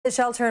The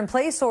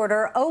shelter-in-place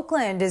order,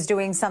 Oakland is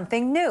doing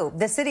something new.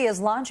 The city is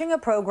launching a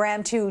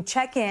program to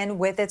check in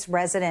with its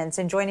residents.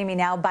 And joining me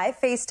now by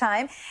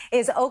FaceTime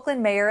is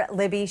Oakland Mayor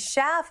Libby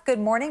Schaaf.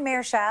 Good morning,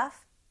 Mayor Schaaf.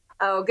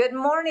 Oh, good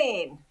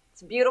morning.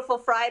 It's a beautiful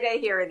Friday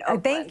here in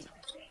Oakland.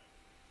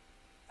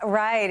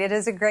 Right. It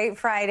is a great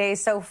Friday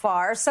so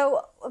far.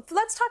 So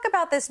let's talk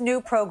about this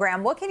new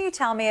program. What can you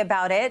tell me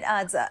about it?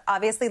 It's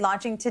obviously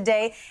launching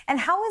today. And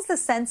how is the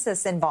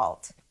census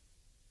involved?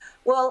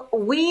 Well,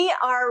 we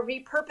are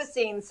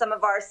repurposing some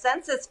of our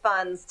census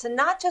funds to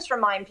not just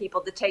remind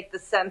people to take the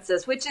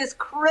census, which is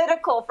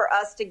critical for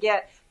us to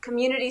get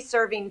community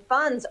serving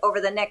funds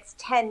over the next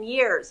 10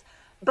 years.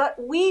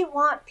 But we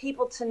want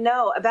people to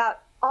know about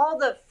all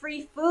the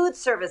free food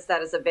service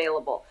that is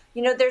available.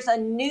 You know, there's a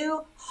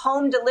new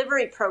home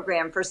delivery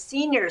program for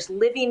seniors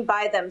living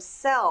by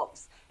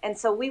themselves. And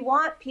so we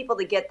want people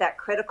to get that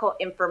critical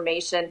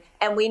information.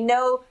 And we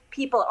know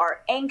people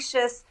are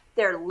anxious.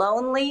 They're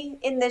lonely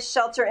in this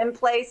shelter in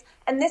place.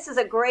 And this is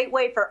a great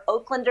way for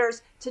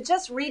Oaklanders to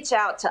just reach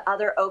out to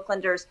other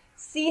Oaklanders,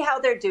 see how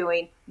they're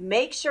doing,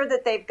 make sure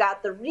that they've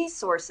got the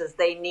resources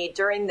they need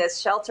during this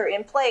shelter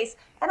in place,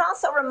 and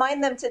also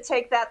remind them to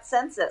take that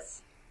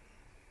census.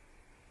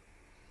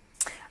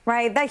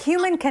 Right. That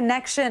human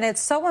connection,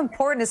 it's so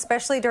important,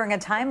 especially during a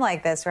time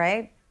like this,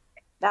 right?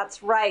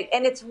 That's right.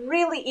 And it's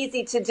really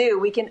easy to do.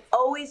 We can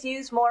always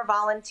use more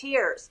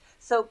volunteers.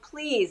 So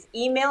please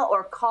email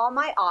or call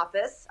my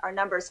office. Our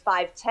number is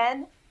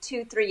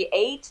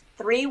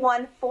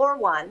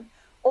 510-238-3141.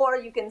 Or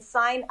you can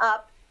sign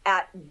up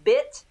at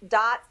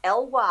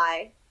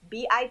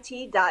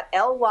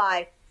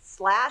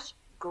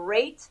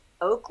bit.ly/Great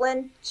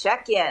Oakland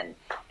Check-In.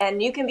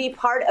 And you can be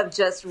part of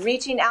just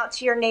reaching out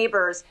to your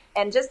neighbors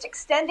and just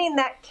extending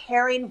that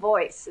caring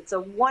voice. It's a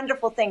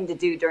wonderful thing to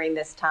do during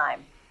this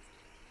time.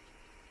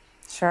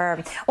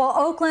 Sure. Well,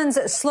 Oakland's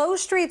Slow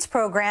Streets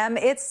program,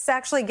 it's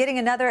actually getting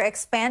another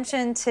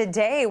expansion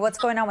today. What's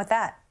going on with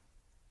that?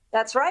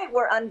 That's right.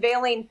 We're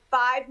unveiling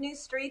 5 new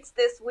streets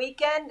this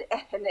weekend,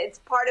 and it's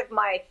part of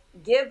my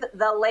Give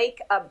the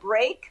Lake a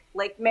Break.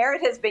 Lake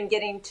Merritt has been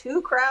getting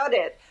too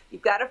crowded.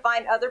 You've got to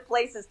find other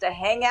places to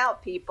hang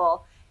out,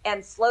 people.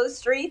 And slow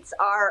streets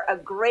are a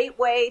great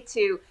way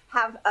to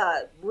have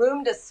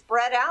room to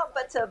spread out,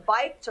 but to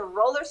bike, to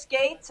roller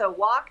skate, to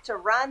walk, to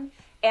run.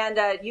 And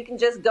you can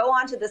just go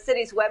onto the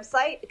city's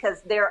website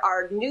because there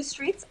are new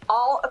streets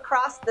all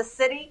across the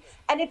city.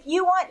 And if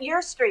you want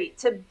your street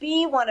to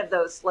be one of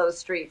those slow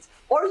streets,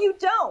 or you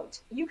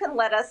don't, you can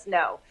let us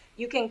know.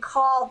 You can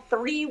call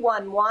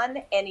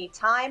 311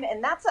 anytime,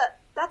 and that's a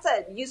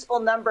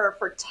useful number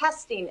for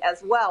testing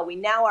as well. We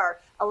now are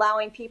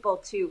allowing people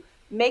to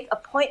make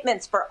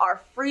appointments for our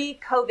free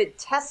COVID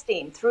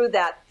testing through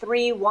that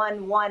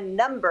 311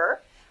 number.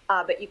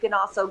 But you can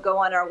also go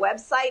on our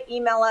website,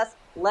 email us,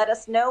 let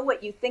us know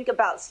what you think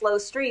about slow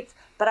streets.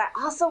 But I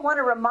also want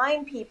to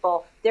remind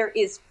people there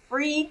is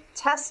free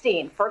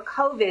testing for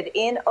COVID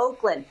in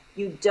Oakland.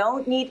 You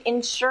don't need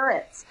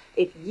insurance.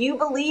 If you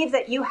believe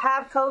that you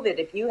have COVID,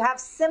 if you have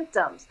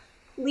symptoms,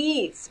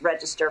 please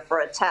register for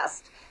a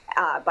test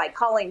by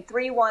calling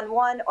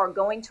 311 or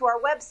going to our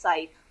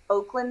website,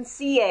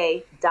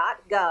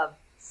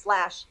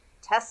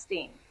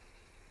 oaklandca.gov/testing.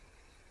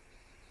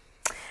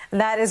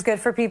 That is good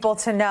for people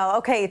to know.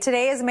 Okay,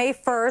 today is May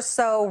 1st,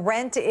 so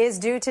rent is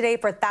due today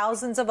for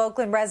thousands of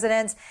Oakland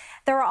residents.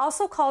 There are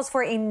also calls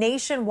for a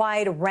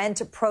nationwide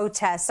rent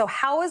protest. So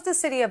how is the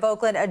city of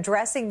Oakland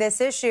addressing this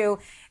issue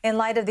in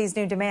light of these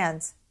new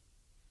demands?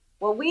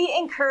 Well, we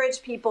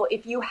encourage people,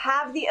 if you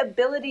have the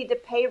ability to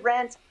pay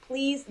rent,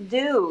 please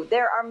do.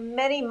 There are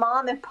many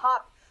mom and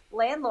pop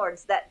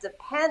landlords that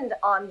depend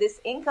on this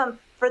income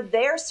for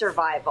their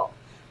survival.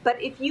 But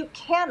if you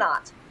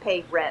cannot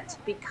pay rent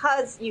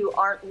because you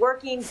aren't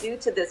working due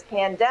to this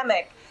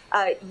pandemic,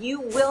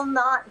 you will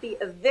not be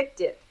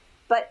evicted,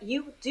 but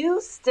you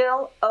do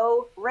still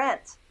owe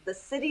rent. The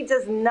city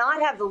does not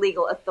have the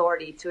legal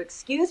authority to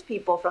excuse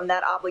people from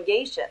that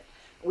obligation.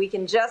 We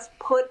can just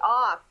put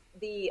off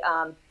the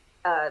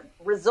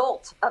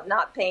result of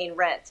not paying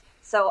rent.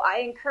 So I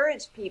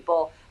encourage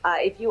people,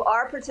 if you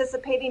are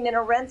participating in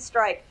a rent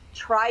strike,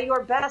 try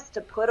your best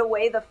to put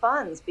away the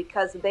funds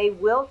because they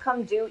will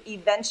come due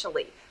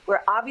eventually.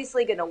 We're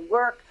obviously going to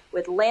work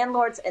with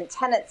landlords and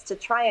tenants to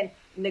try and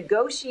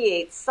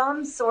negotiate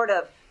some sort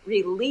of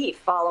relief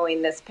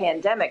following this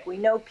pandemic. We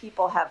know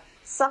people have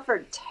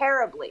suffered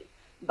terribly,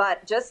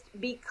 but just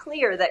be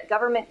clear that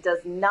government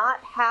does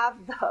not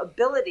have the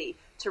ability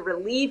to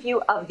relieve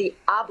you of the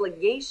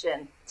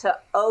obligation to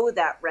owe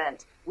that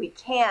rent. We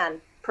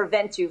can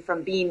prevent you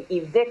from being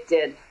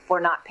evicted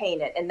for not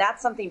paying it. And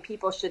that's something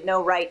people should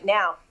know right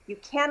now. You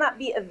cannot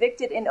be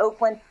evicted in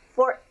Oakland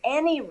for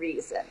any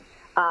reason,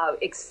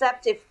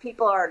 except if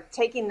people are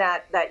taking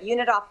that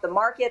unit off the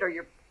market or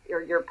you're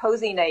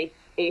posing a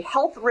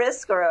health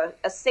risk or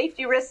a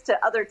safety risk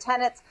to other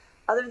tenants.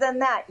 Other than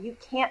that, you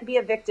can't be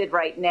evicted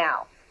right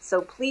now.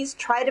 So please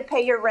try to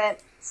pay your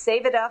rent,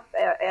 save it up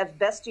as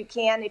best you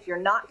can if you're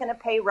not going to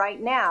pay right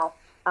now,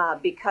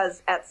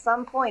 because at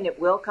some point it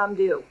will come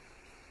due.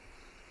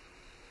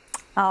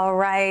 All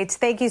right.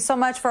 Thank you so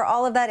much for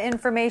all of that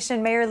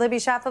information, Mayor Libby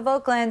Schaaf of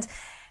Oakland.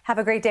 Have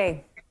a great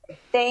day.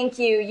 Thank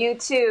you. You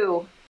too.